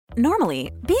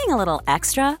Normally, being a little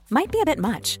extra might be a bit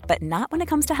much, but not when it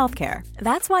comes to healthcare.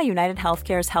 That's why United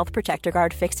Healthcare's Health Protector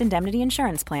Guard fixed indemnity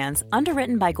insurance plans,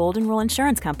 underwritten by Golden Rule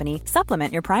Insurance Company,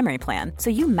 supplement your primary plan so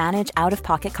you manage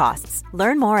out-of-pocket costs.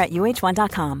 Learn more at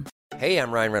uh1.com. Hey,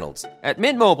 I'm Ryan Reynolds. At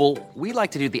Mint Mobile, we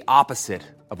like to do the opposite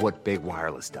of what Big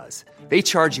Wireless does. They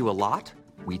charge you a lot,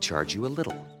 we charge you a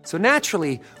little. So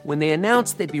naturally, when they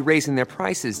announced they'd be raising their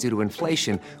prices due to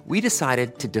inflation, we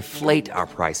decided to deflate our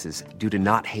prices due to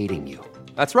not hating you.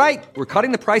 That's right. We're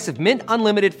cutting the price of Mint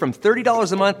Unlimited from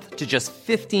 $30 a month to just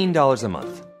 $15 a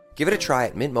month. Give it a try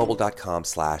at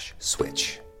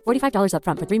mintmobile.com/switch. $45 up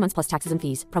front for 3 months plus taxes and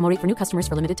fees. Promo rate for new customers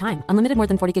for limited time. Unlimited more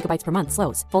than 40 gigabytes per month.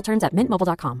 Slows full terms at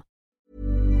mintmobile.com.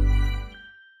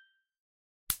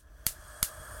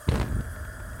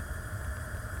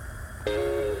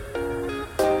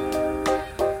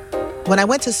 When I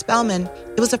went to Spelman,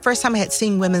 it was the first time I had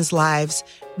seen women's lives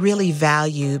really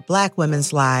valued, Black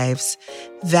women's lives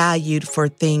valued for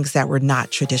things that were not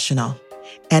traditional.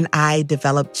 And I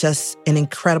developed just an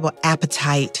incredible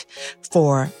appetite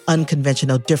for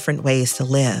unconventional, different ways to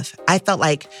live. I felt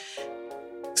like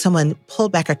someone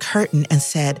pulled back a curtain and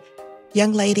said,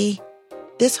 young lady,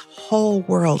 this whole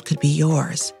world could be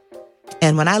yours.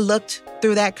 And when I looked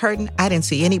through that curtain, I didn't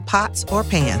see any pots or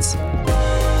pans.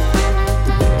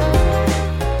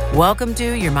 Welcome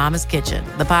to Your Mama's Kitchen,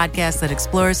 the podcast that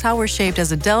explores how we're shaped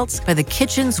as adults by the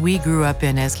kitchens we grew up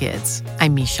in as kids.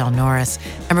 I'm Michelle Norris,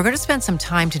 and we're going to spend some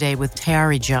time today with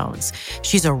Tayari Jones.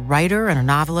 She's a writer and a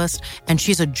novelist, and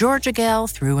she's a Georgia gal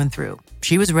through and through.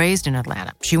 She was raised in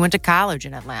Atlanta. She went to college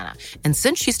in Atlanta. And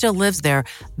since she still lives there,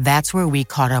 that's where we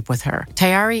caught up with her.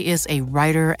 Tayari is a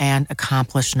writer and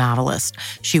accomplished novelist.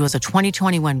 She was a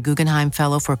 2021 Guggenheim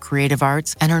Fellow for Creative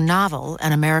Arts, and her novel,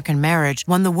 An American Marriage,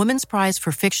 won the Women's Prize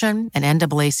for Fiction, an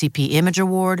NAACP Image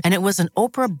Award, and it was an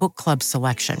Oprah Book Club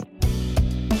selection.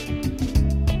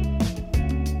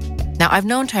 Now, I've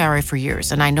known Tayari for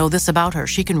years, and I know this about her.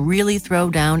 She can really throw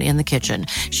down in the kitchen.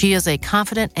 She is a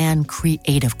confident and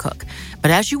creative cook. But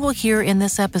as you will hear in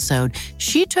this episode,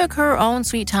 she took her own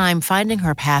sweet time finding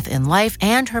her path in life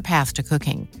and her path to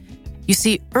cooking. You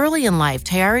see, early in life,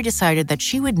 Tayari decided that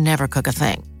she would never cook a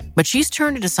thing. But she's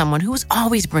turned into someone who was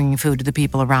always bringing food to the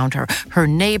people around her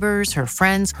neighbors, her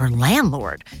friends, her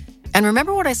landlord. And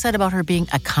remember what I said about her being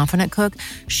a confident cook?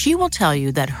 She will tell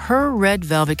you that her red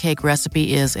velvet cake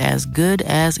recipe is as good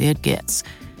as it gets.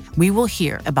 We will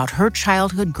hear about her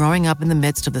childhood growing up in the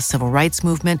midst of the civil rights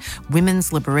movement,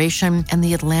 women's liberation, and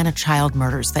the Atlanta child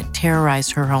murders that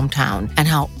terrorized her hometown, and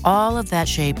how all of that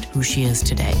shaped who she is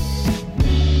today.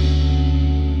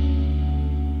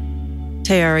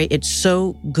 Tayari, it's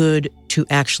so good to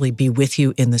actually be with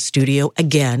you in the studio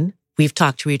again. We've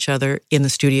talked to each other in the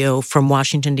studio from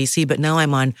Washington, D.C., but now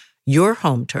I'm on your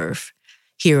home turf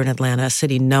here in Atlanta, a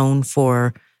city known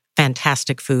for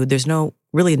fantastic food. There's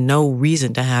really no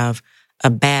reason to have a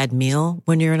bad meal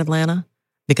when you're in Atlanta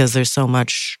because there's so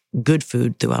much good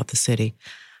food throughout the city.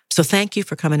 So thank you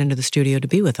for coming into the studio to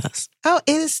be with us. Oh,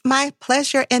 it is my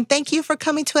pleasure. And thank you for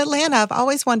coming to Atlanta. I've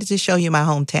always wanted to show you my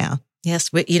hometown.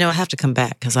 Yes, but I have to come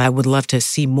back because I would love to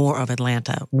see more of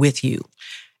Atlanta with you.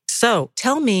 So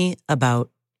tell me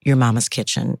about your mama's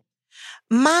kitchen.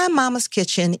 My mama's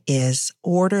kitchen is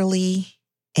orderly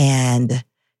and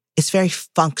it's very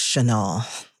functional.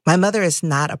 My mother is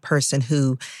not a person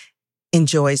who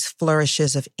enjoys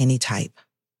flourishes of any type.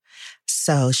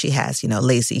 So she has,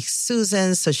 lazy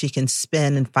Susans so she can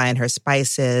spin and find her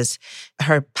spices.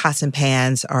 Her pots and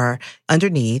pans are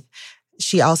underneath.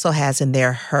 She also has in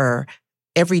there her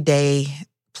everyday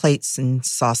plates and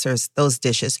saucers, those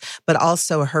dishes. But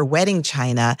also her wedding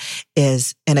china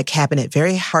is in a cabinet,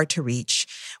 very hard to reach.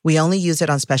 We only use it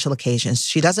on special occasions.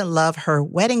 She doesn't love her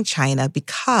wedding china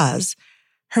because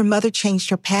her mother changed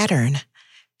her pattern.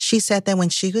 She said that when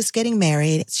she was getting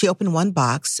married, she opened one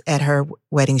box at her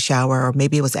wedding shower, or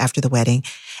maybe it was after the wedding,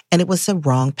 and it was the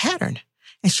wrong pattern.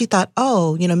 And she thought,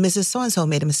 Mrs. So-and-so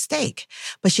made a mistake.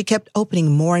 But she kept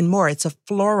opening more and more. It's a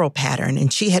floral pattern.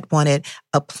 And she had wanted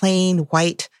a plain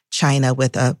white china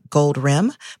with a gold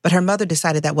rim. But her mother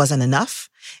decided that wasn't enough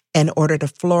and ordered a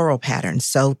floral pattern.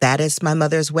 So that is my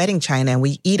mother's wedding china. And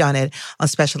we eat on it on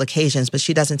special occasions, but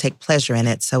she doesn't take pleasure in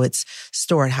it. So it's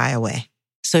stored high away.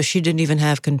 So she didn't even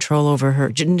have control over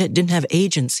didn't have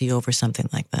agency over something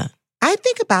like that. I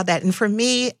think about that. And for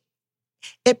me,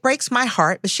 it breaks my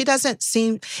heart, but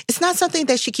it's not something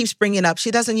that she keeps bringing up. She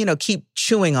doesn't, keep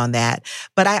chewing on that.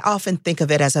 But I often think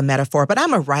of it as a metaphor. But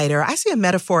I'm a writer. I see a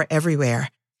metaphor everywhere.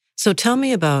 So tell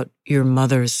me about your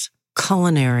mother's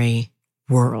culinary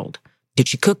world. Did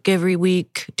she cook every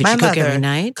week? Did My she cook mother every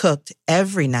night? cooked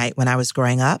every night when I was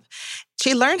growing up.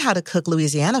 She learned how to cook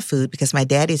Louisiana food because my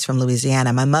daddy's from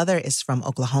Louisiana. My mother is from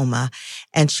Oklahoma,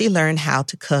 and she learned how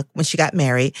to cook when she got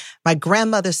married. My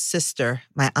grandmother's sister,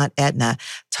 my Aunt Edna,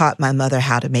 taught my mother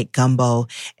how to make gumbo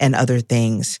and other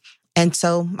things. And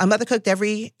so my mother cooked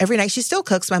every night. She still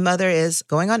cooks. My mother is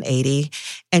going on 80,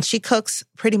 and she cooks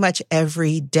pretty much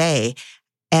every day.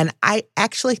 And I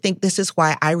actually think this is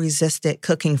why I resisted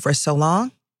cooking for so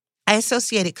long. I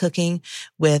associated cooking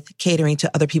with catering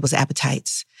to other people's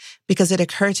appetites because it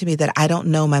occurred to me that I don't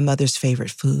know my mother's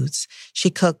favorite foods. She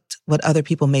cooked what other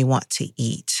people may want to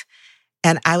eat.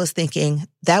 And I was thinking,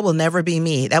 that will never be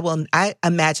me. I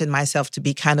imagine myself to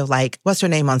be kind of like, what's her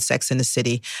name on Sex and the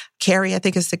City? Carrie, I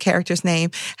think is the character's name,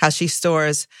 how she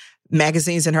stores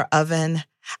magazines in her oven.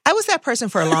 I was that person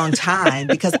for a long time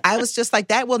because I was just like,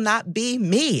 that will not be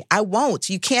me. I won't.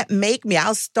 You can't make me.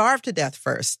 I'll starve to death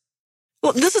first.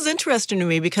 Well, this is interesting to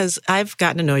me because I've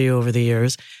gotten to know you over the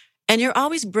years, and you're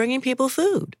always bringing people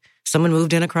food. Someone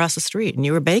moved in across the street, and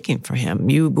you were baking for him.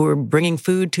 You were bringing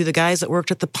food to the guys that worked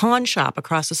at the pawn shop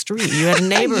across the street. You had a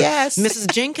neighbor, Yes.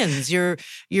 Mrs. Jenkins, your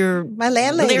My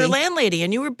landlady. Your landlady,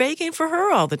 and you were baking for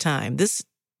her all the time.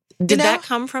 Did that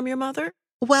come from your mother?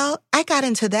 Well, I got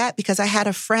into that because I had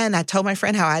a friend. I told my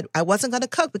friend how I wasn't going to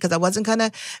cook because I wasn't going to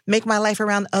make my life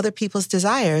around other people's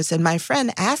desires. And my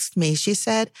friend asked me, she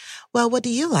said, well, what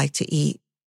do you like to eat?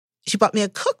 She bought me a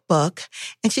cookbook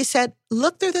and she said,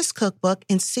 look through this cookbook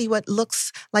and see what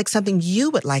looks like something you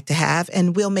would like to have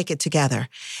and we'll make it together.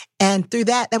 And through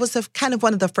that was kind of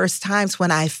one of the first times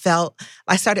when I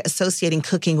started associating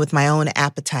cooking with my own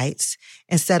appetites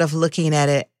instead of looking at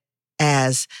it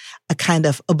as a kind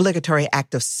of obligatory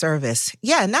act of service.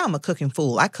 Yeah, now I'm a cooking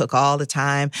fool. I cook all the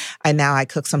time. I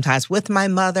cook sometimes with my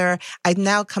mother. I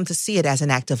now come to see it as an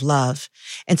act of love.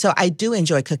 And so I do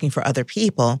enjoy cooking for other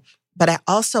people, but I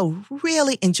also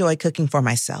really enjoy cooking for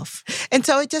myself. And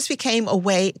so it just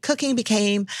cooking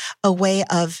became a way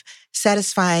of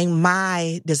satisfying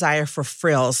my desire for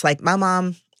frills. Like my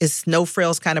mom is no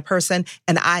frills kind of person,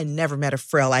 and I never met a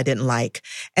frill I didn't like.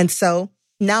 And so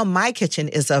now my kitchen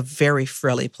is a very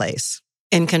frilly place.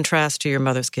 In contrast to your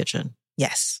mother's kitchen.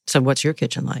 Yes. So what's your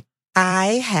kitchen like?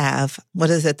 I have,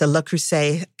 the Le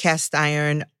Creuset cast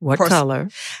iron. What color?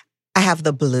 I have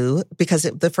the blue because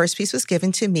the first piece was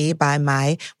given to me by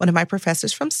one of my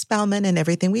professors from Spelman, and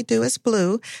everything we do is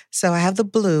blue. So I have the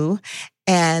blue,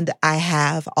 and I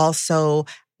have also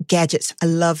gadgets. I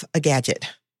love a gadget.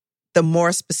 The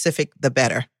more specific, the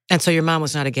better. And so your mom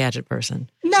was not a gadget person?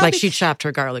 No. Like she chopped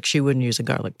her garlic. She wouldn't use a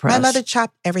garlic press. My mother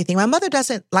chopped everything. My mother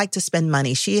doesn't like to spend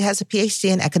money. She has a PhD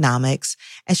in economics,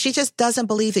 and she just doesn't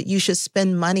believe that you should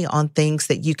spend money on things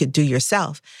that you could do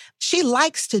yourself. She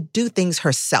likes to do things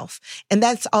herself. And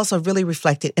that's also really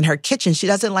reflected in her kitchen. She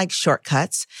doesn't like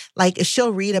shortcuts. Like if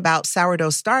she'll read about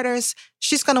sourdough starters,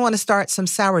 she's going to want to start some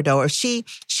sourdough, or she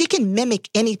can mimic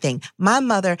anything. My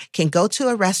mother can go to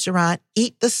a restaurant,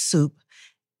 eat the soup,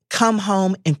 come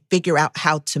home and figure out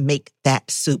how to make that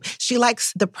soup. She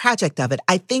likes the project of it.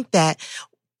 I think that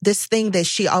this thing that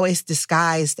she always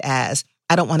disguised as,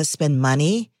 I don't want to spend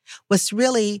money, was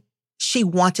really, she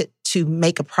wanted to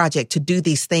make a project to do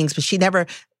these things, but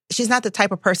she's not the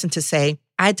type of person to say,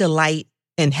 I delight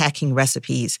in hacking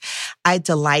recipes. I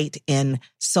delight in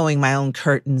sewing my own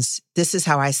curtains. This is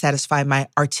how I satisfy my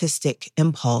artistic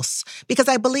impulse, because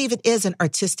I believe it is an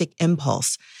artistic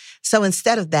impulse. So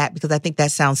instead of that, because I think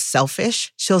that sounds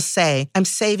selfish, she'll say, I'm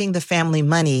saving the family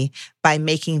money by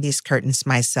making these curtains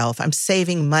myself. I'm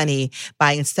saving money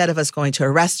by, instead of us going to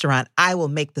a restaurant, I will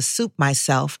make the soup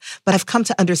myself. But I've come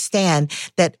to understand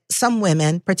that some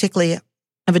women, particularly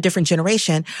of a different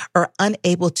generation, are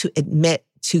unable to admit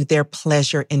to their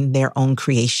pleasure in their own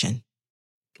creation.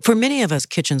 For many of us,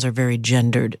 kitchens are very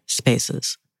gendered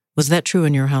spaces. Was that true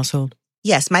in your household?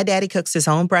 Yes, my daddy cooks his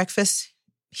own breakfast.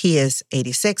 He is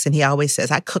 86, and he always says,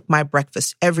 I cook my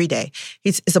breakfast every day.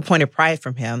 It's a point of pride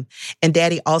from him. And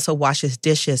daddy also washes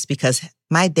dishes because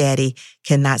my daddy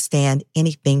cannot stand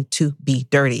anything to be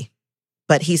dirty.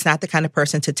 But he's not the kind of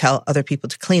person to tell other people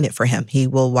to clean it for him. He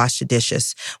will wash the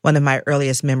dishes. One of my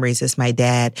earliest memories is my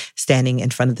dad standing in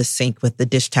front of the sink with the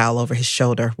dish towel over his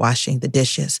shoulder, washing the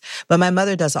dishes. But my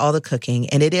mother does all the cooking,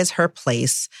 and it is her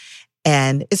place,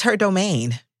 and it's her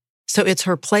domain. So it's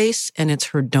her place and it's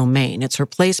her domain. It's her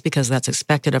place because that's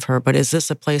expected of her. But is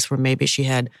this a place where maybe she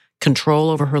had control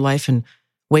over her life in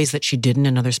ways that she didn't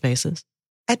in other spaces?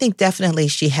 I think definitely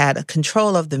she had a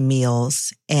control of the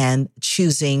meals and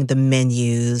choosing the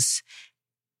menus.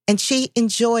 And she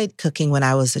enjoyed cooking when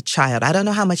I was a child. I don't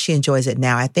know how much she enjoys it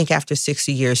now. I think after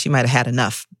 60 years, she might have had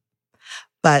enough.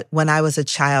 But when I was a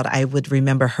child, I would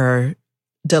remember her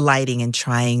delighting in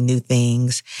trying new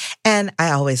things. And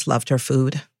I always loved her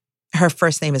food. Her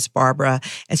first name is Barbara,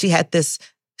 and she had this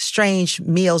strange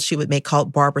meal she would make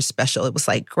called Barbara Special. It was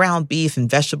like ground beef and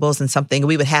vegetables and something.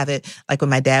 We would have it like when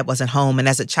my dad wasn't home. And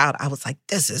as a child, I was like,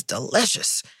 this is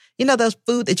delicious. You know, those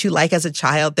food that you like as a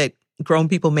child that grown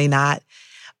people may not.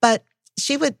 But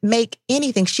she would make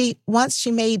anything. Once she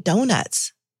made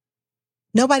donuts.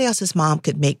 Nobody else's mom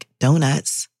could make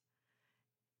donuts.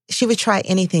 She would try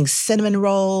anything, cinnamon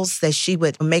rolls that she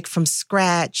would make from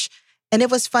scratch. And it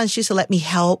was fun. She used to let me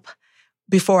help.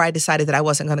 Before I decided that I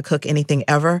wasn't going to cook anything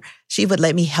ever, she would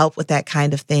let me help with that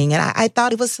kind of thing. And I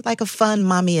thought it was like a fun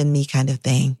mommy and me kind of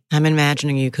thing. I'm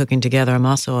imagining you cooking together. I'm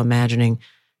also imagining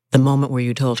the moment where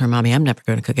you told her, Mommy, I'm never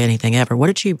going to cook anything ever. How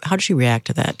did she react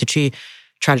to that? Did she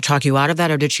try to talk you out of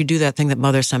that? Or did she do that thing that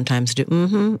mothers sometimes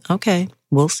do? Okay,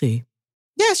 we'll see.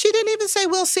 Yeah, she didn't even say,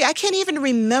 we'll see. I can't even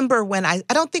remember when I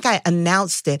don't think I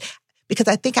announced it because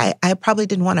I think I probably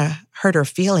didn't want to hurt her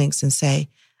feelings and say,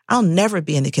 I'll never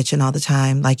be in the kitchen all the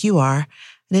time like you are. I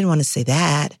didn't want to say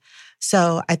that.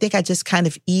 So I think I just kind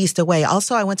of eased away.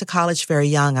 Also, I went to college very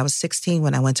young. I was 16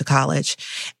 when I went to college.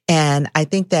 And I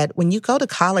think that when you go to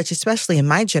college, especially in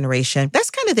my generation, that's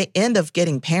kind of the end of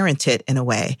getting parented in a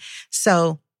way.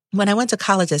 So when I went to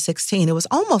college at 16, it was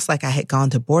almost like I had gone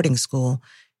to boarding school,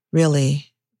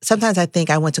 really. Sometimes I think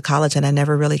I went to college and I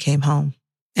never really came home.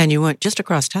 And you went just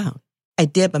across town. I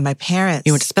did, but my parents...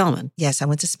 You went to Spelman? Yes, I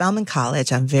went to Spelman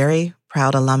College. I'm very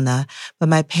proud alumna. But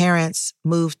my parents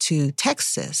moved to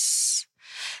Texas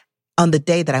on the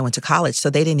day that I went to college. So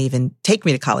they didn't even take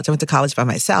me to college. I went to college by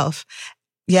myself.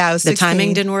 Yeah, I was 16. The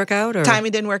timing didn't work out? Or?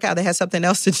 Timing didn't work out. They had something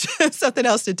else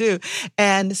to do.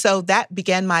 And so that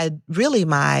began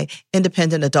my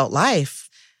independent adult life.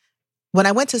 When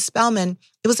I went to Spelman,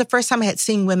 it was the first time I had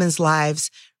seen women's lives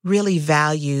really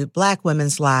valued, Black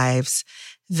women's lives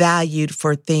valued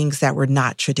for things that were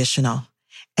not traditional.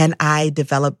 And I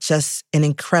developed just an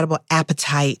incredible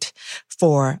appetite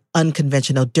for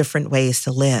unconventional, different ways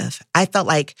to live. I felt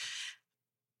like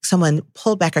someone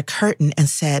pulled back a curtain and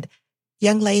said,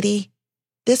 young lady,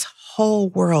 this whole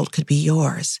world could be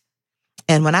yours.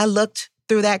 And when I looked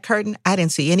through that curtain, I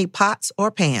didn't see any pots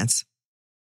or pans.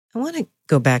 I want to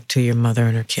go back to your mother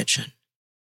in her kitchen.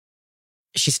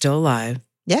 She's still alive.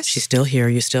 Yes. She's still here.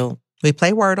 We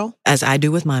play Wordle. As I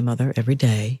do with my mother every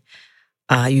day.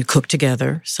 You cook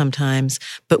together sometimes.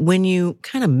 But when you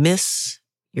kind of miss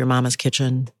your mama's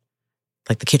kitchen,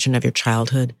 like the kitchen of your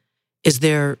childhood, is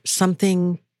there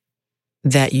something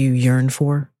that you yearn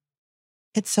for?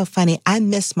 It's so funny. I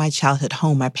miss my childhood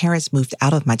home. My parents moved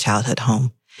out of my childhood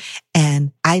home.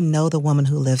 And I know the woman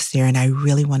who lives there, and I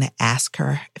really want to ask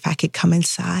her if I could come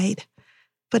inside.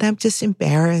 But I'm just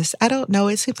embarrassed. I don't know.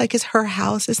 It seems like it's her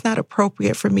house. It's not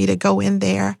appropriate for me to go in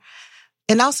there.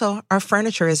 And also, our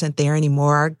furniture isn't there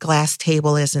anymore. Our glass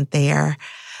table isn't there.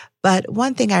 But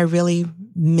one thing I really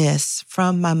miss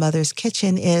from my mother's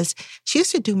kitchen is she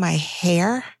used to do my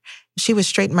hair. She would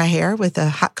straighten my hair with a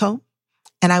hot comb.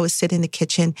 And I would sit in the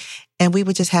kitchen and we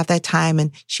would just have that time.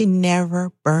 And she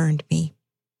never burned me.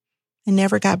 I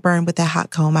never got burned with that hot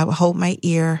comb. I would hold my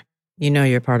ear. You know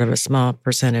you're part of a small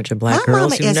percentage of Black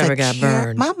girls who never got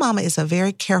burned. My mama is a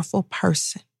very careful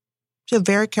person. She's a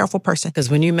very careful person. Because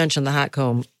when you mention the hot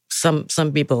comb, some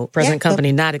people, present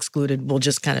company not excluded, will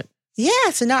just kind of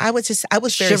so no, I was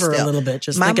very shiver still. a little bit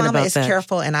just my thinking mama about is that.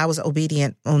 Careful, and I was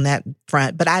obedient on that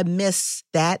front. But I miss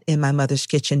that in my mother's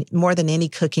kitchen more than any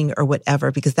cooking or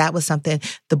whatever, because that was something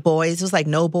it was like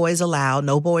no boys allowed,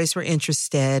 no boys were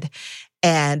interested,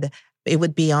 and it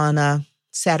would be on a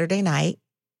Saturday night,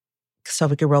 so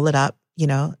we could roll it up,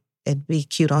 it'd be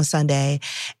cute on Sunday.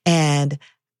 And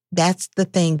that's the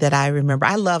thing that I remember.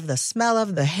 I love the smell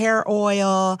of the hair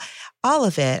oil, all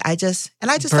of it. I just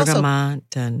Bergamot felt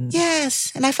so, and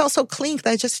yes. And I felt so clean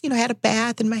because I just, had a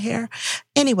bath in my hair.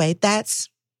 Anyway, that's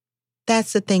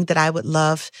the thing that I would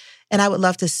love. And I would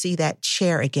love to see that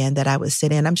chair again that I would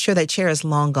sit in. I'm sure that chair is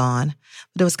long gone,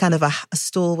 but it was kind of a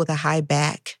stool with a high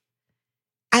back.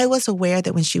 I was aware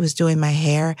that when she was doing my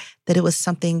hair, that it was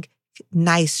something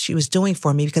nice she was doing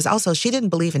for me, because also she didn't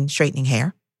believe in straightening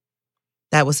hair.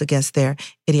 That was against their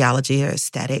ideology or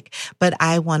aesthetic. But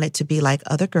I wanted to be like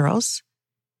other girls,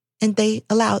 and they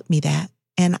allowed me that.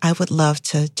 And I would love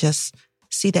to just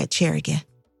see that chair again.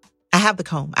 I have the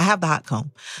comb. I have the hot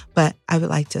comb, but I would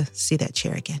like to see that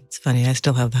chair again. It's funny. I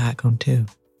still have the hot comb too.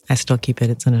 I still keep it.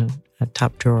 It's in a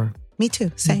top drawer. Me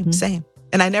too. Same.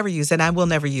 And I never use it. And I will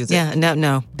never use it. Yeah,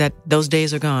 no, those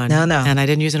days are gone. No. And I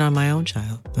didn't use it on my own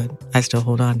child, but I still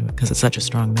hold on to it because it's such a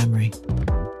strong memory.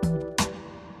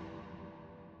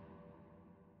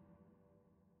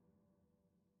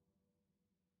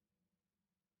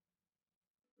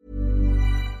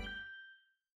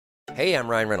 Hey, I'm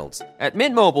Ryan Reynolds. At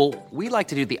Mint Mobile, we like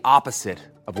to do the opposite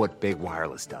of what Big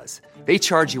Wireless does. They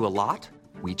charge you a lot,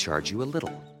 we charge you a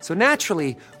little. So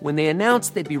naturally, when they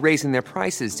announced they'd be raising their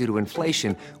prices due to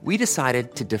inflation, we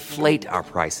decided to deflate our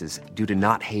prices due to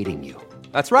not hating you.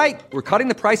 That's right. We're cutting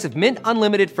the price of Mint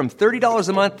Unlimited from $30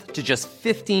 a month to just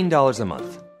 $15 a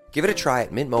month. Give it a try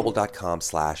at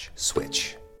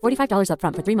mintmobile.com/switch. $45 up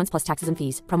front for 3 months plus taxes and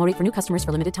fees. Promo rate for new customers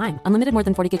for limited time. Unlimited more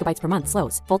than 40 gigabytes per month.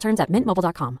 Slows full terms at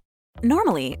mintmobile.com.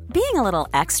 Normally, being a little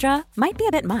extra might be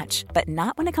a bit much, but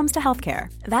not when it comes to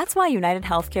healthcare. That's why United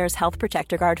Healthcare's Health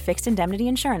Protector Guard fixed indemnity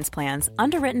insurance plans,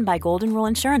 underwritten by Golden Rule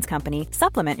Insurance Company,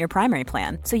 supplement your primary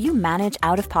plan so you manage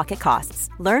out-of-pocket costs.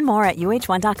 Learn more at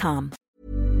uh1.com.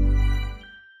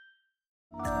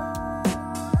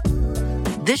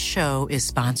 This show is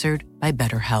sponsored by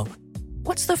BetterHelp.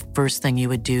 What's the first thing you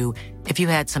would do if you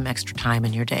had some extra time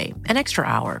in your day, an extra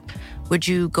hour? Would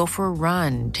you go for a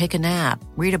run, take a nap,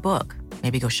 read a book,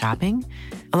 maybe go shopping?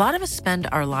 A lot of us spend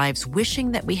our lives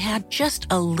wishing that we had just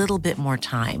a little bit more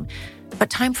time. But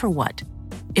time for what?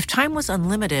 If time was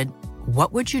unlimited,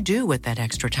 what would you do with that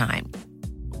extra time?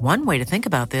 One way to think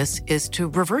about this is to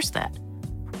reverse that.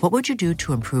 What would you do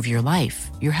to improve your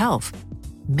life, your health,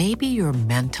 maybe your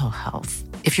mental health?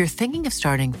 If you're thinking of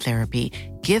starting therapy,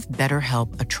 give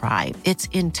BetterHelp a try. It's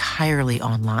entirely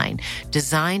online,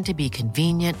 designed to be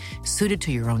convenient, suited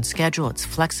to your own schedule. It's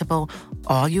flexible.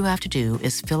 All you have to do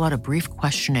is fill out a brief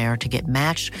questionnaire to get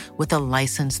matched with a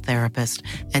licensed therapist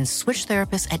and switch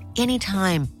therapists at any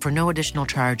time for no additional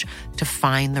charge to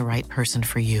find the right person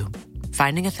for you.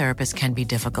 Finding a therapist can be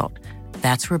difficult.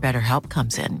 That's where BetterHelp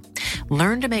comes in.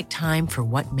 Learn to make time for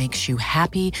what makes you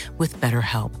happy with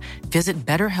BetterHelp. Visit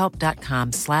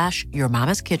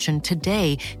BetterHelp.com/YourMama's Kitchen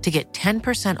today to get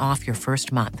 10% off your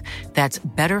first month. That's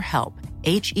BetterHelp,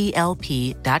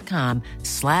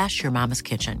 HELP.com/YourMama's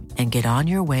Kitchen, and get on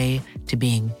your way to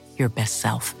being your best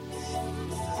self.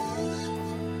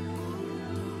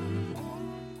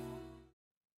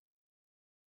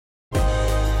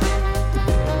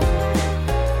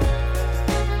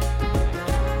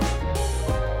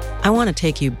 I want to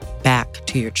take you back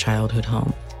to your childhood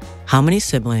home. How many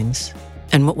siblings,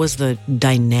 and what was the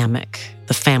dynamic,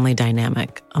 the family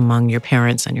dynamic among your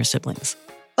parents and your siblings?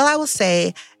 Well, I will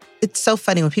say, it's so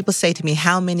funny when people say to me,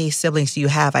 how many siblings do you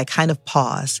have? I kind of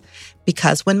pause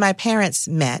because when my parents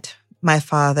met, my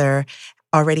father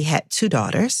already had 2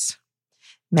 daughters,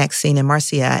 Maxine and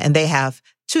Marcia, and they have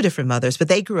 2 different mothers, but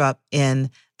they grew up in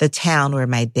the town where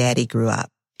my daddy grew up.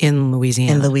 In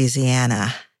Louisiana. In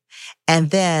Louisiana.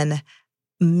 And then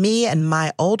me and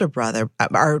my older brother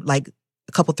are like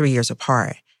a couple, 3 years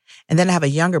apart. And then I have a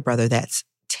younger brother that's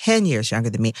 10 years younger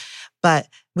than me. But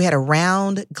we had a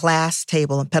round glass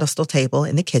table and pedestal table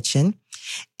in the kitchen.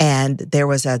 And there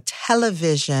was a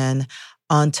television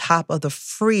on top of the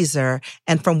freezer.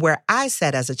 And from where I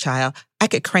sat as a child, I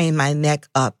could crane my neck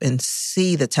up and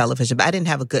see the television. But I didn't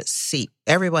have a good seat.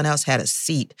 Everyone else had a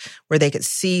seat where they could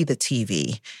see the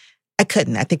TV. I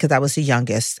couldn't, I think because I was the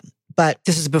youngest. But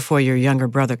this is before your younger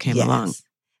brother came along.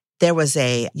 There was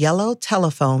a yellow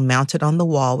telephone mounted on the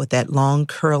wall with that long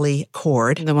curly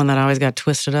cord. The one that always got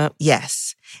twisted up?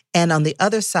 Yes. And on the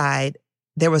other side,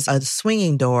 there was a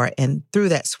swinging door. And through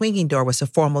that swinging door was a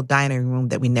formal dining room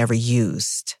that we never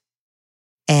used.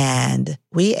 And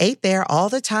we ate there all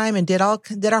the time and did our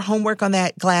homework on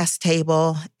that glass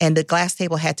table. And the glass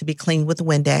table had to be cleaned with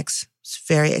Windex. It's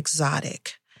very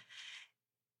exotic.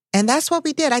 And that's what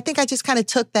we did. I think I just kind of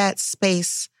took that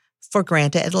space for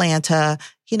granted. Atlanta,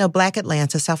 Black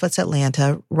Atlanta, Southwest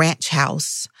Atlanta, ranch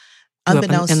house.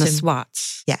 Unbeknownst in the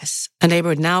SWATs. Yes. A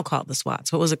neighborhood now called the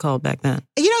SWATs. What was it called back then?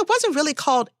 It wasn't really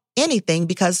called anything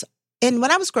because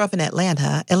when I was growing up in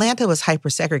Atlanta was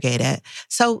hyper segregated.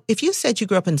 So if you said you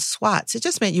grew up in SWATs, it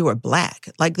just meant you were Black.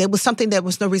 Like there was something that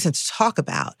was no reason to talk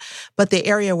about. But the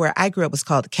area where I grew up was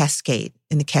called Cascade,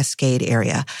 in the Cascade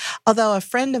area. Although a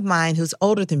friend of mine who's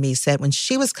older than me said when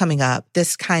she was coming up,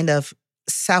 this kind of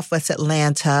Southwest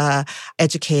Atlanta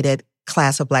educated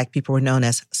class of Black people were known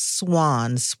as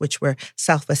swans, which were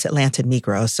Southwest Atlanta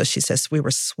Negroes. So she says we were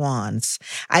swans.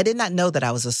 I did not know that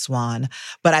I was a swan,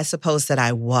 but I suppose that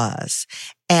I was.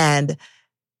 And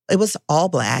it was all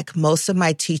Black. Most of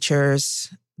my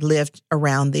teachers lived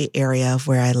around the area of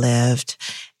where I lived.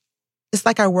 It's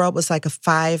like our world was like a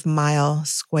 5-mile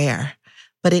square,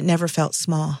 but it never felt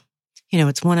small.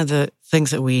 It's one of the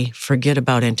things that we forget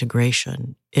about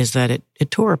integration is that it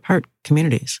tore apart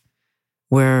communities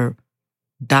where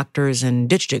doctors and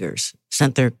ditch diggers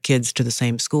sent their kids to the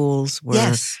same schools,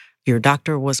 where your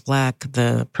doctor was Black,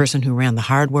 the person who ran the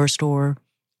hardware store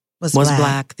was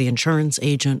Black, the insurance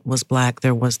agent was Black.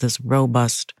 There was this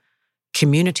robust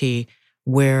community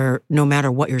where no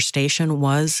matter what your station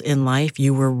was in life,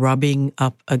 you were rubbing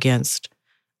up against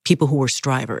people who were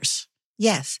strivers.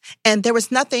 Yes. And there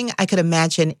was nothing I could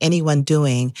imagine anyone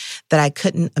doing that I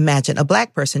couldn't imagine a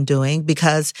Black person doing,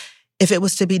 because if it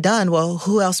was to be done, well,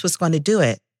 who else was going to do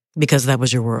it? Because that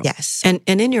was your world. Yes. And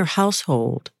in your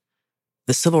household,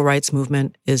 the civil rights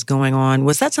movement is going on.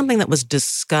 Was that something that was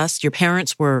discussed? Your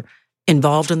parents were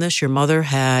involved in this. Your mother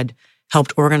had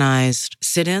helped organize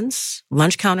sit-ins,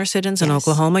 lunch counter sit-ins in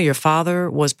Oklahoma. Your father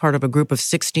was part of a group of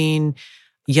 16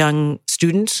 young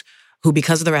students who,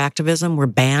 because of their activism, were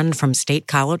banned from state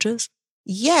colleges.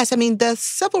 Yes. I mean, the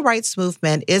civil rights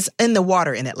movement is in the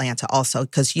water in Atlanta also,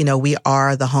 because, you know, we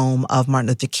are the home of Martin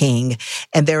Luther King.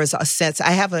 And there is a sense,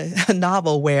 I have a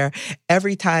novel where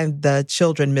every time the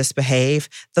children misbehave,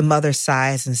 the mother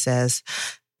sighs and says,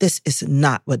 "This is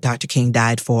not what Dr. King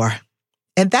died for."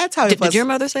 And that's how it was. Did your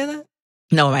mother say that?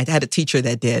 No, I had a teacher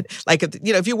that did. Like,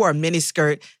 if you wore a mini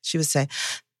skirt, she would say,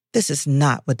 "This is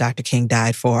not what Dr. King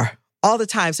died for." All the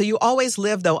time. So you always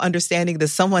live, though, understanding that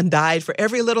someone died for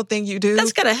every little thing you do.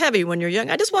 That's kind of heavy when you're young.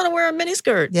 I just want to wear a mini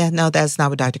skirt. Yeah, no, that's not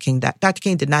what Dr. King died. Dr.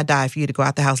 King did not die for you to go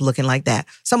out the house looking like that.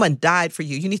 Someone died for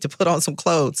you. You need to put on some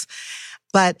clothes.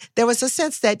 But there was a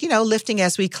sense that, lifting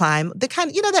as we climb, the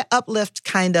kind of, that uplift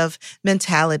kind of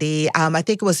mentality. I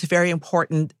think it was very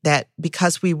important that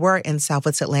because we were in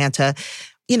Southwest Atlanta,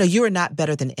 you are not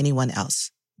better than anyone else.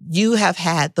 You have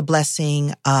had the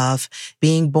blessing of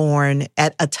being born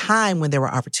at a time when there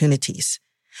were opportunities.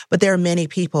 But there are many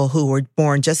people who were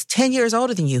born just 10 years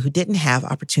older than you who didn't have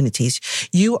opportunities.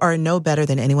 You are no better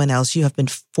than anyone else. You have been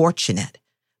fortunate.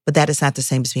 But that is not the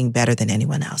same as being better than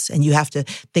anyone else. And you have to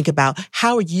think about,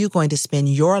 how are you going to spend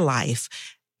your life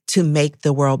to make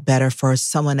the world better for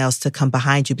someone else to come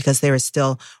behind you, because there is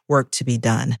still work to be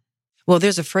done. Well,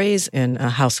 there's a phrase in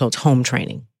a household's home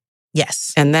training.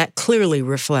 Yes. And that clearly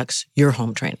reflects your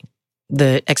home training.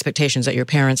 The expectations that your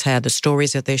parents had, the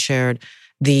stories that they shared,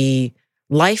 the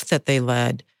life that they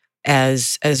led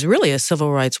as really as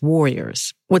civil rights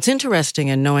warriors. What's interesting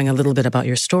in knowing a little bit about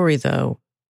your story, though,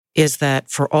 is that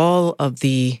for all of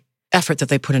the effort that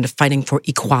they put into fighting for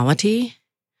equality,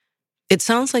 it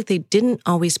sounds like they didn't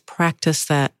always practice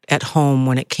that at home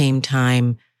when it came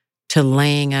time to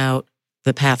laying out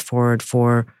the path forward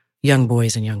for young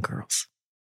boys and young girls.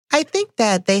 I think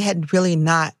that they had really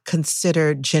not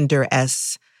considered gender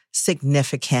as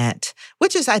significant,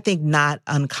 which is, I think, not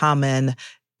uncommon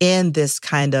in this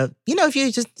kind of,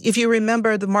 if you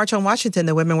remember the March on Washington,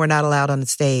 the women were not allowed on the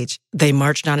stage. They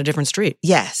marched down a different street.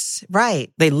 Yes,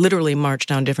 right. They literally marched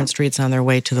down different streets on their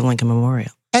way to the Lincoln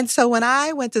Memorial. And so when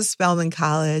I went to Spelman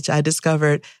College, I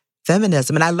discovered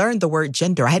feminism, and I learned the word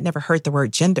gender. I had never heard the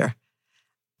word gender.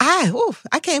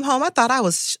 I came home, I thought I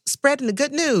was spreading the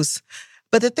good news.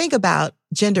 But the thing about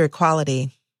gender equality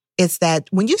is that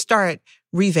when you start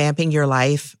revamping your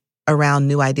life around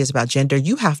new ideas about gender,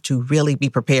 you have to really be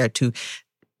prepared to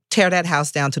tear that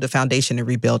house down to the foundation and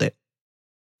rebuild it.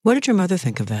 What did your mother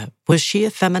think of that? Was she a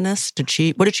feminist?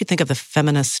 What did she think of the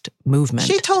feminist movement?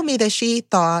 She told me that she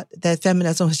thought that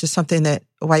feminism was just something that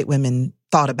white women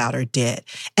thought about or did.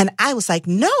 And I was like,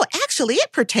 no, actually,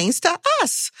 it pertains to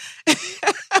us.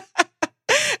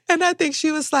 And I think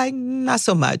she was like, not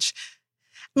so much.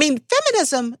 I mean,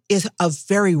 feminism is a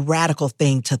very radical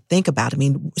thing to think about. I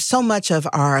mean, so much of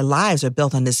our lives are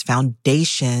built on this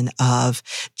foundation of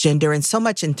gender, and so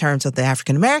much in terms of the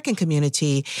African American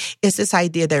community is this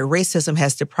idea that racism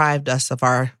has deprived us of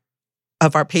our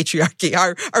patriarchy,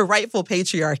 our rightful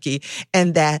patriarchy,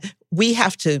 and that we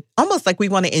have to, almost like we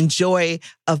want to enjoy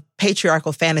a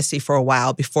patriarchal fantasy for a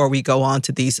while before we go on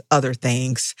to these other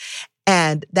things.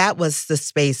 And that was the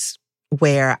space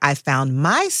where I found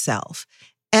myself.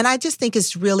 And I just think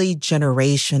it's really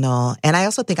generational. And I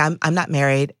also think I'm not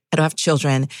married. I don't have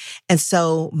children. And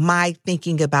so my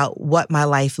thinking about what my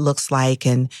life looks like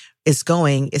and is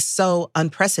going is so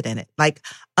unprecedented. Like,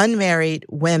 unmarried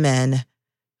women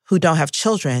who don't have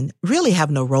children really have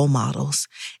no role models.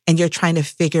 And you're trying to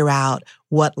figure out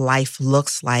what life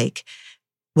looks like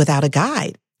without a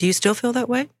guide. Do you still feel that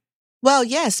way? Well,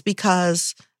 yes,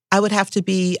 because I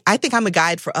think I'm a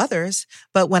guide for others,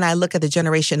 but when I look at the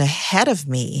generation ahead of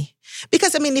me,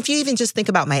 because if you even just think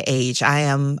about my age, I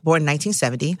am born in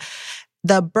 1970.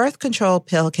 The birth control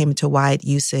pill came into wide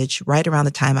usage right around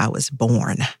the time I was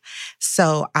born.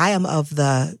 So I am of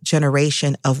the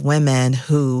generation of women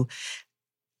who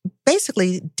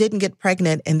basically didn't get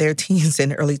pregnant in their teens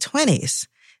and early 20s.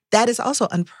 That is also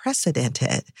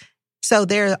unprecedented. So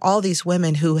there are all these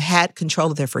women who had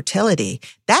control of their fertility.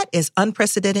 That is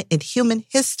unprecedented in human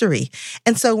history.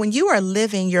 And so when you are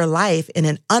living your life in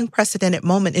an unprecedented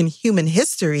moment in human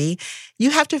history, you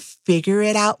have to figure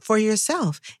it out for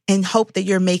yourself and hope that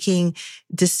you're making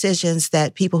decisions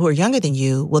that people who are younger than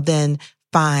you will then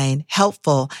find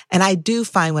helpful. And I do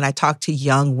find when I talk to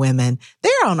young women,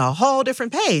 they're on a whole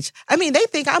different page. I mean, they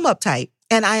think I'm uptight,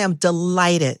 and I am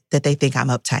delighted that they think I'm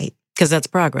uptight. Because that's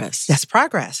progress. That's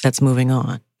progress. That's moving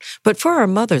on. But for our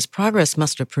mothers, progress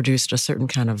must have produced a certain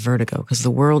kind of vertigo because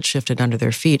the world shifted under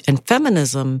their feet. And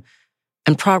feminism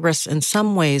and progress in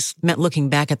some ways meant looking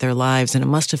back at their lives, and it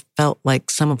must have felt like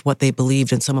some of what they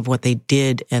believed and some of what they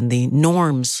did and the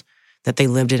norms that they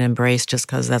lived and embraced just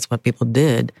because that's what people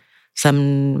did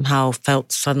somehow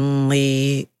felt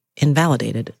suddenly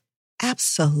invalidated.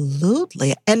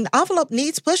 Absolutely. And envelope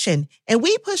needs pushing. And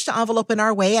we pushed the envelope in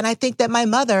our way. And I think that my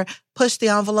mother pushed the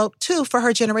envelope too for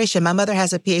her generation. My mother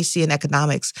has a PhD in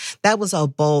economics. That was a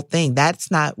bold thing. That's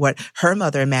not what her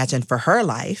mother imagined for her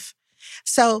life.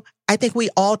 So I think we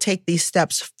all take these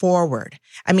steps forward.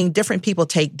 I mean, different people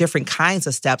take different kinds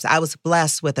of steps. I was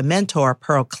blessed with a mentor,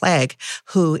 Pearl Clegg,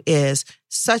 who is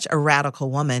such a radical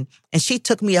woman. And she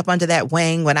took me up under that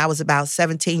wing when I was about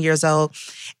 17 years old.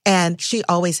 And she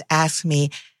always asked me,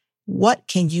 what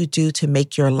can you do to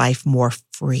make your life more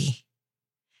free?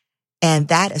 And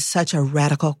that is such a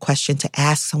radical question to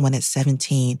ask someone at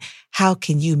 17. How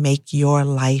can you make your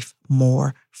life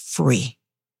more free?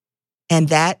 And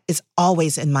that is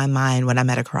always in my mind when I'm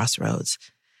at a crossroads.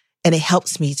 And it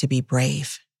helps me to be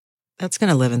brave. That's going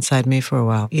to live inside me for a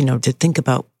while, to think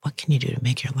about what can you do to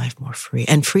make your life more free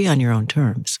and free on your own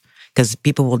terms, because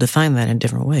people will define that in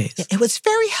different ways. It was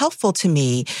very helpful to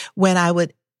me when I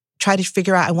would try to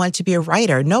figure out I wanted to be a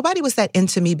writer. Nobody was that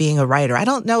into me being a writer. I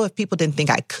don't know if people didn't think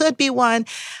I could be one,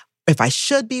 if I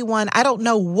should be one. I don't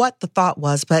know what the thought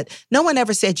was, but no one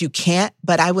ever said you can't.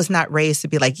 But I was not raised to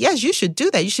be like, yes, you should do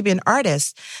that. You should be an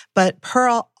artist. But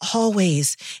Pearl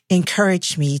always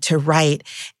encouraged me to write.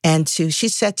 And she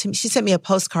sent me a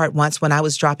postcard once when I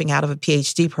was dropping out of a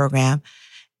PhD program.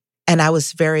 And I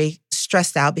was very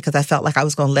stressed out because I felt like I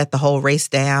was going to let the whole race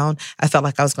down. I felt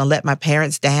like I was going to let my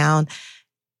parents down.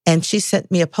 And she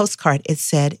sent me a postcard. It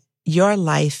said, your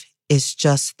life is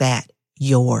just that,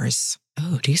 yours.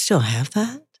 Oh, do you still have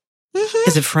that? Mm-hmm.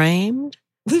 Is it framed?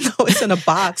 No, it's in a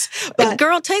box. But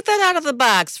girl, take that out of the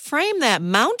box. Frame that.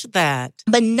 Mount that.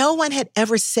 But no one had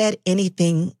ever said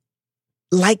anything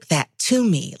like that to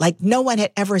me. Like no one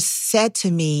had ever said to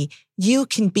me, you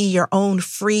can be your own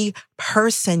free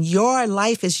person. Your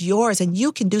life is yours and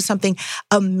you can do something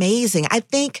amazing. I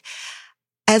think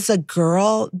as a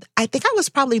girl, I think I was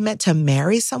probably meant to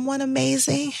marry someone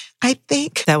amazing. I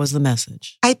think. That was the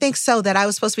message. I think so, that I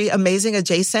was supposed to be amazing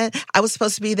adjacent. I was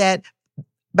supposed to be that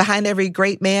behind every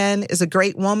great man is a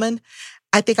great woman.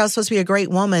 I think I was supposed to be a great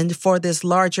woman for this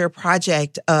larger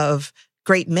project of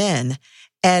great men.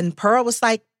 And Pearl was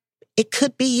like, it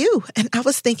could be you. And I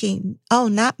was thinking, oh,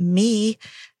 not me.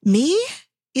 Me?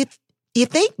 You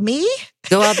think me?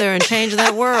 Go out there and change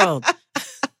that world.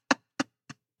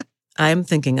 I'm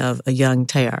thinking of a young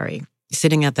Tayari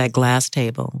sitting at that glass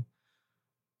table.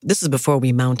 This is before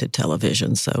we mounted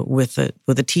television, so with a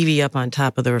TV up on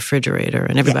top of the refrigerator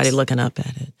and everybody looking up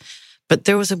at it. But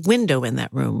there was a window in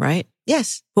that room, right?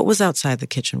 Yes. What was outside the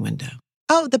kitchen window?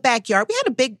 Oh, the backyard.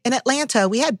 In Atlanta,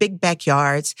 we had big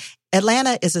backyards.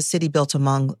 Atlanta is a city built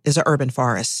is an urban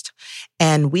forest.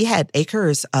 And we had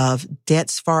acres of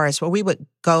dense forest where we would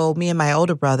go, me and my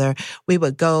older brother, we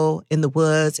would go in the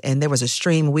woods and there was a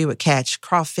stream. We would catch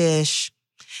crawfish.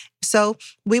 So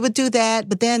we would do that.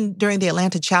 But then during the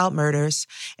Atlanta child murders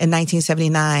in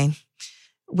 1979,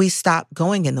 we stopped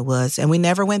going in the woods and we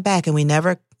never went back and we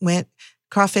never went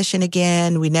crawfishing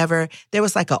again. There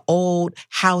was like an old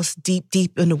house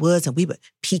deep in the woods and we would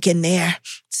peek in there,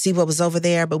 see what was over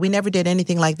there, but we never did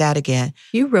anything like that again.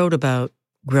 You wrote about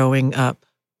growing up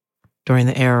during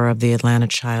the era of the Atlanta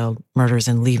child murders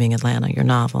and leaving Atlanta, your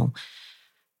novel.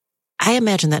 I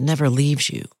imagine that never leaves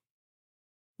you.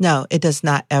 No, it does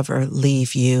not ever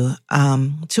leave you.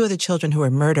 Two of the children who were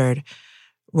murdered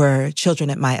were children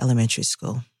at my elementary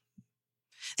school.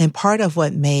 And part of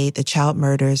what made the child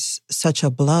murders such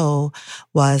a blow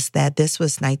was that this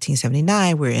was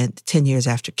 1979. We're in 10 years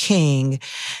after King.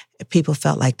 People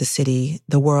felt like the city,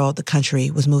 the world, the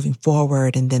country was moving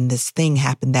forward. And then this thing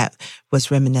happened that was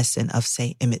reminiscent of,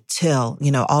 say, Emmett Till,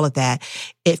 all of that.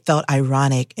 It felt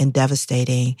ironic and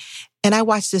devastating. And I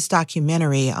watched this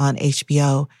documentary on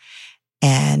HBO.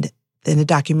 And in the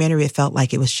documentary, it felt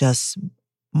like it was just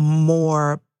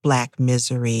more Black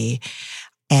misery.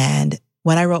 And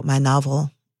when I wrote my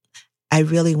novel, I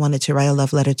really wanted to write a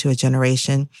love letter to a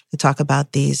generation to talk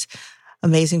about these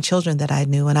amazing children that I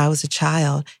knew when I was a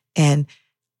child. And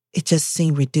it just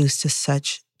seemed reduced to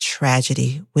such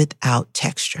tragedy without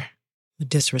texture. The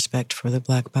disrespect for the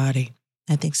Black body.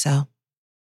 I think so.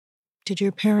 Did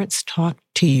your parents talk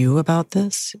to you about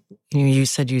this? You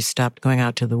said you stopped going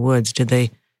out to the woods. Did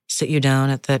they sit you down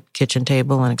at that kitchen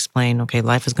table and explain, okay,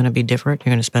 life is going to be different.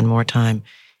 You're going to spend more time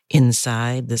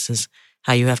inside. This is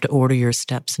how you have to order your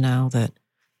steps now, that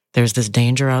there's this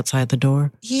danger outside the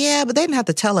door? Yeah, but they didn't have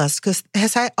to tell us because,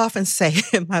 as I often say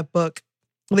in my book,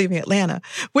 Leaving Atlanta,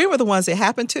 we were the ones it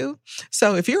happened to.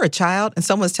 So if you're a child and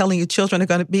someone's telling you children are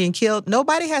going to be killed,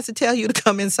 nobody has to tell you to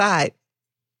come inside.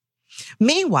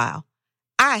 Meanwhile,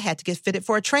 I had to get fitted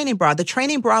for a training bra. The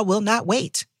training bra will not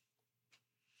wait.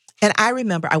 And I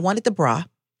remember I wanted the bra.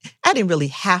 I didn't really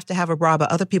have to have a bra, but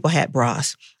other people had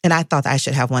bras. And I thought I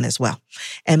should have one as well.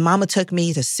 And Mama took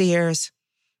me to Sears.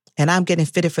 And I'm getting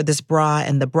fitted for this bra,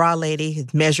 and the bra lady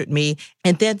had measured me.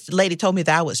 And then the lady told me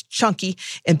that I was chunky,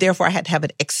 and therefore I had to have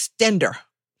an extender.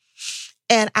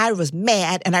 And I was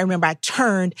mad, and I remember I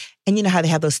turned, and you know how they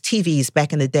have those TVs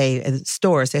back in the day in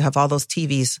stores, they have all those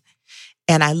TVs.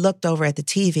 And I looked over at the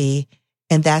TV,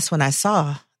 and that's when I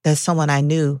saw that someone I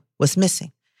knew was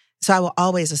missing. So I will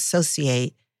always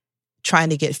associate trying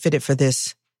to get fitted for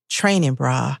this training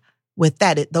bra with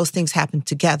that. Those things happened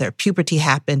together. Puberty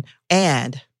happened,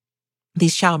 and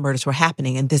these child murders were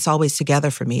happening, and this always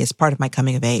together for me as part of my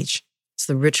coming of age. It's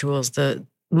the rituals, the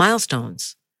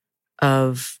milestones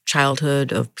of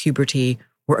childhood, of puberty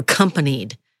were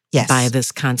accompanied by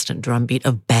this constant drumbeat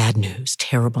of bad news,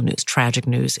 terrible news, tragic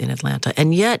news in Atlanta.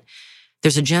 And yet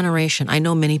there's a generation, I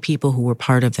know many people who were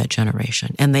part of that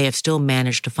generation, and they have still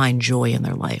managed to find joy in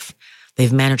their life.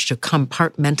 They've managed to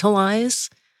compartmentalize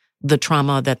the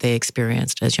trauma that they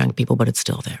experienced as young people, but it's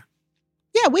still there.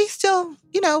 Yeah, we still,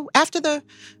 after the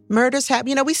murders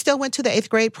happened, we still went to the 8th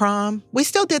grade prom. We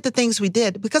still did the things we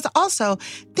did because also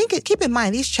keep in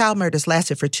mind, these child murders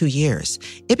lasted for 2 years.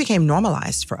 It became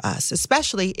normalized for us,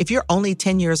 especially if you're only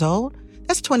 10 years old.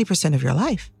 That's 20% of your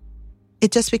life.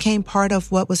 It just became part of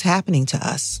what was happening to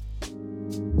us.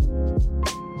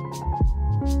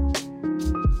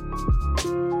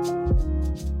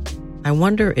 I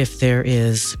wonder if there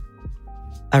is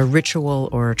a ritual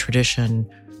or a tradition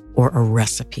or a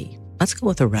recipe. Let's go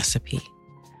with a recipe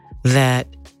that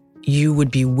you would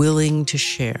be willing to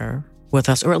share with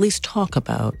us, or at least talk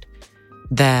about,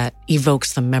 that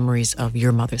evokes the memories of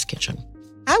your mother's kitchen.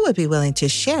 I would be willing to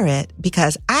share it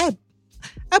because I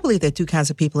believe there are two kinds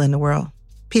of people in the world.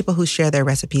 People who share their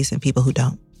recipes and people who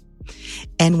don't.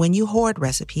 And when you hoard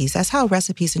recipes, that's how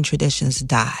recipes and traditions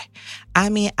die. I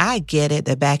mean, I get it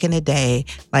that back in the day,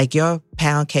 like your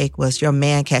pound cake was your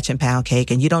man catching pound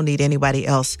cake, and you don't need anybody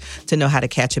else to know how to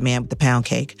catch a man with the pound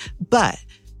cake. But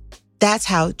that's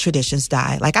how traditions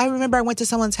die. Like I remember I went to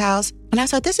someone's house and I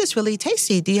said, this is really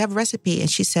tasty. Do you have a recipe? And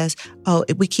she says, oh,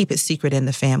 we keep it secret in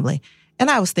the family. And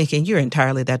I was thinking, you're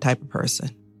entirely that type of person.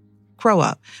 Grow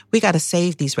up. We got to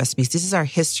save these recipes. This is our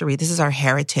history. This is our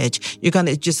heritage. You're going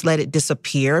to just let it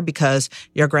disappear because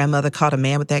your grandmother caught a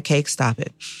man with that cake? Stop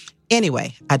it.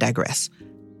 Anyway, I digress.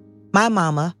 My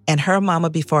mama and her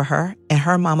mama before her and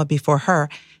her mama before her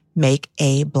make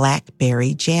a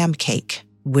blackberry jam cake.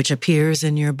 Which appears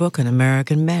in your book, An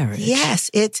American Marriage.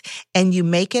 Yes, and you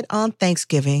make it on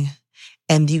Thanksgiving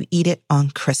and you eat it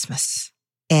on Christmas.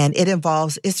 And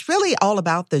it's really all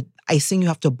about the icing. You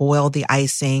have to boil the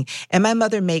icing. And my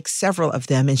mother makes several of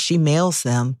them and she mails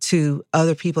them to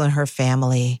other people in her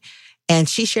family. And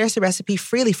she shares the recipe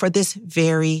freely for this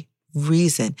very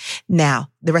reason. Now,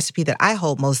 the recipe that I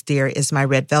hold most dear is my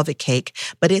red velvet cake,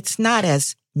 but it's not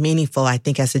as meaningful, I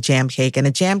think, as a jam cake. And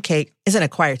a jam cake is an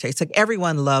acquired taste. Like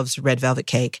everyone loves red velvet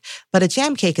cake, but a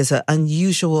jam cake is an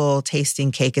unusual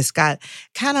tasting cake. It's got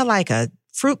kind of like a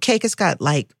fruit cake. It's got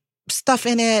like stuff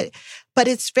in it, but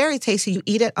it's very tasty. You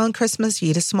eat it on Christmas,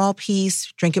 you eat a small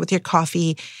piece, drink it with your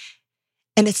coffee,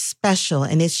 and it's special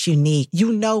and it's unique.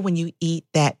 You know when you eat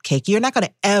that cake, you're not going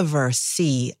to ever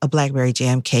see a blackberry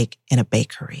jam cake in a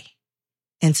bakery.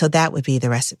 And so that would be the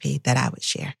recipe that I would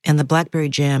share. And the blackberry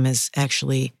jam is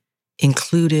actually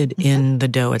included in the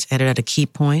dough. It's added at a key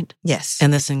point. Yes.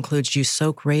 And this includes you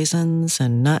soak raisins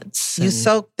and nuts. You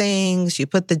soak things, you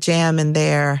put the jam in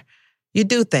there. You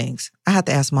do things. I have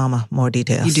to ask Mama more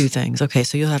details. You do things. Okay,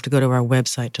 so you'll have to go to our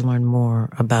website to learn more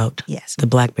about the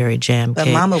blackberry jam cake.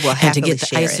 But Mama will happily and to get the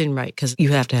share icing right, because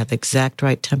you have to have the exact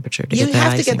right temperature to get the icing. You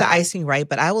have to get the icing right,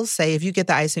 but I will say if you get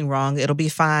the icing wrong, it'll be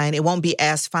fine. It won't be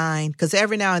as fine, because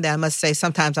every now and then I must say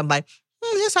sometimes I'm like,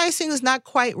 this icing is not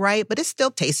quite right, but it still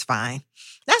tastes fine.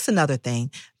 That's another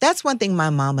thing. That's one thing my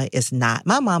mama is not.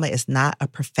 My mama is not a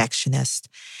perfectionist.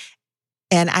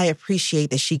 And I appreciate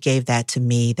that she gave that to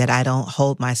me, that I don't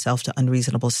hold myself to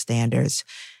unreasonable standards.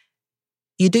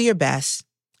 You do your best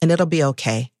and it'll be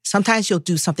okay. Sometimes you'll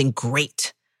do something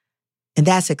great and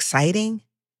that's exciting.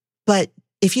 But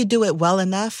if you do it well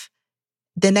enough,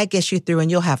 then that gets you through and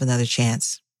you'll have another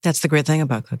chance. That's the great thing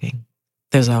about cooking.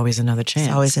 There's always another chance.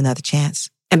 There's always another chance.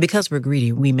 And because we're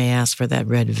greedy, we may ask for that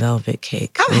red velvet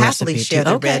cake. I'll happily share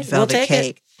the red velvet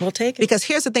cake. We'll take it. Because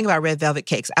here's the thing about red velvet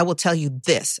cakes. I will tell you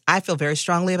this. I feel very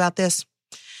strongly about this.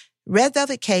 Red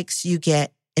velvet cakes you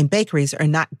get in bakeries are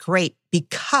not great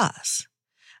because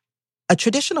a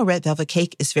traditional red velvet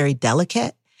cake is very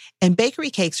delicate. And bakery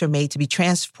cakes are made to be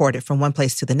transported from one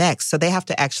place to the next. So they have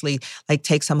to actually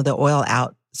take some of the oil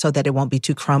out so that it won't be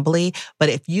too crumbly. But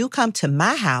if you come to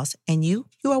my house, and you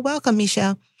are welcome,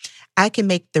 Michelle, I can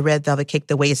make the red velvet cake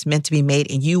the way it's meant to be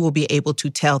made, and you will be able to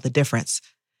tell the difference.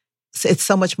 So it's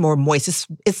so much more moist.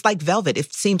 It's like velvet.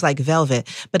 It seems like velvet,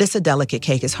 but it's a delicate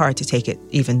cake. It's hard to take it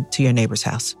even to your neighbor's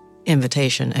house.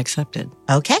 Invitation accepted.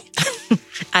 Okay.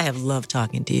 I have loved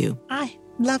talking to you. I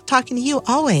love talking to you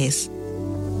always.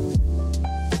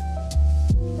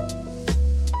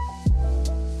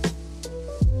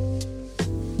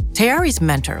 Tayari's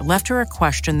mentor left her a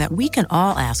question that we can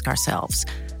all ask ourselves.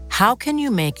 How can you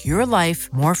make your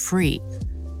life more free?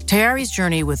 Tayari's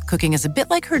journey with cooking is a bit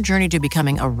like her journey to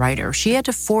becoming a writer. She had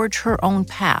to forge her own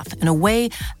path in a way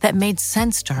that made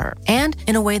sense to her and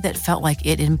in a way that felt like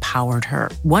it empowered her.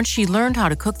 Once she learned how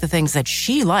to cook the things that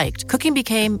she liked, cooking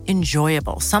became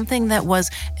enjoyable, something that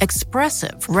was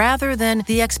expressive rather than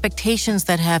the expectations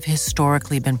that have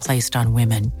historically been placed on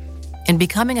women. In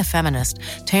becoming a feminist,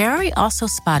 Tayari also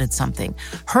spotted something.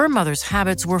 Her mother's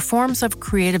habits were forms of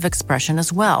creative expression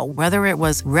as well, whether it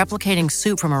was replicating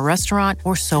soup from a restaurant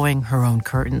or sewing her own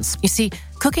curtains. You see,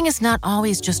 cooking is not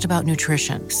always just about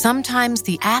nutrition. Sometimes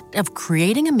the act of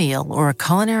creating a meal or a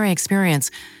culinary experience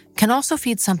can also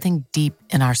feed something deep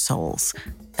in our souls.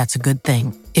 That's a good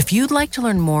thing. If you'd like to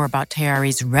learn more about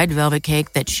Tayari's red velvet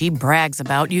cake that she brags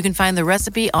about, you can find the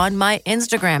recipe on my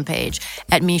Instagram page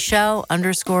at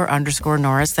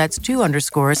Michelle__Norris. That's 2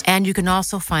 underscores. And you can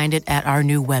also find it at our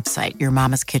new website,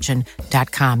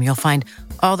 yourmamaskitchen.com. You'll find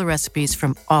all the recipes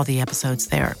from all the episodes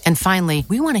there. And finally,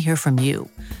 we want to hear from you.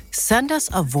 Send us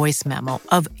a voice memo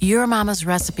of your mama's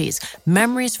recipes,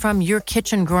 memories from your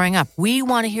kitchen growing up. We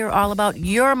want to hear all about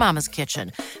your mama's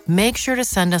kitchen. Make sure to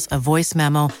send us a voice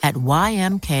memo at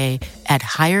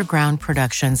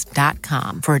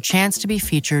ymk@highergroundproductions.com for a chance to be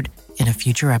featured in a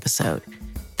future episode.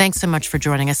 Thanks so much for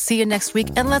joining us. See you next week,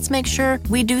 and let's make sure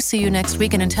we do see you next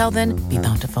week. And until then, be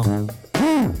bountiful.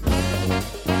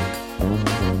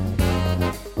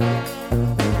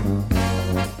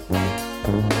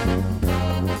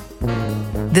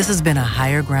 This has been a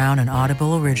Higher Ground and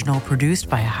Audible original produced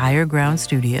by Higher Ground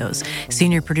Studios.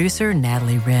 Senior producer,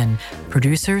 Natalie Wren.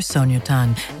 Producer, Sonia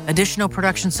Tun. Additional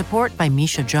production support by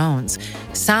Misha Jones.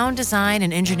 Sound design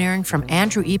and engineering from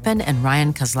Andrew Epen and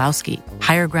Ryan Kozlowski.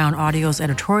 Higher Ground Audio's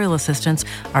editorial assistants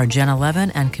are Jenna Levin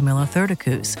and Camilla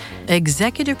Thurdakus.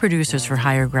 Executive producers for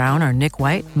Higher Ground are Nick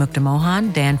White, Mukta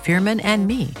Mohan, Dan Fierman, and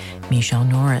me, Michelle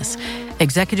Norris.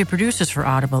 Executive producers for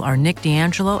Audible are Nick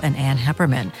D'Angelo and Ann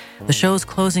Hepperman. The show's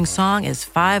closing song is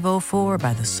 504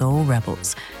 by the Soul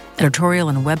Rebels. Editorial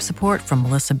and web support from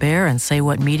Melissa Baer and Say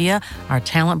What Media. Our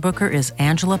talent booker is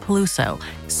Angela Peluso.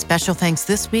 Special thanks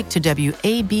this week to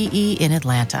WABE in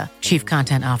Atlanta. Chief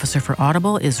Content Officer for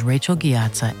Audible is Rachel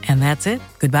Giazza. And that's it.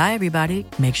 Goodbye, everybody.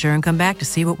 Make sure and come back to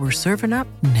see what we're serving up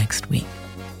next week.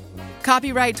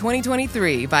 Copyright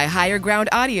 2023 by Higher Ground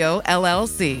Audio,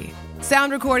 LLC.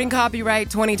 Sound recording copyright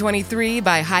 2023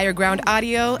 by Higher Ground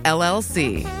Audio,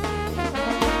 LLC.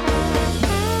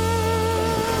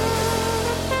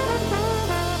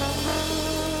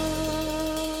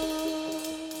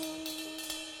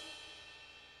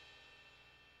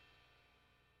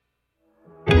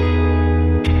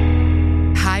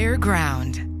 Higher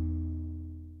Ground.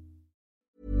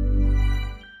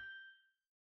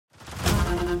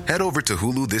 Head over to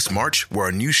Hulu this March, where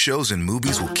our new shows and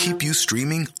movies will keep you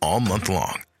streaming all month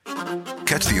long.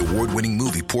 Catch the award-winning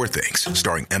movie Poor Things,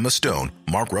 starring Emma Stone,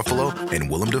 Mark Ruffalo, and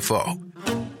Willem Dafoe.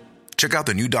 Check out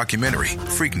the new documentary,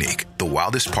 Freaknik, The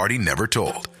Wildest Party Never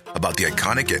Told, about the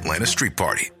iconic Atlanta street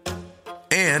party.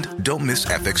 And don't miss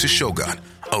FX's Shogun,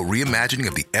 a reimagining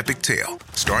of the epic tale,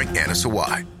 starring Anna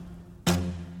Sawai.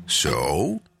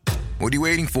 So, what are you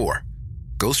waiting for?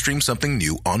 Go stream something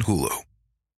new on Hulu.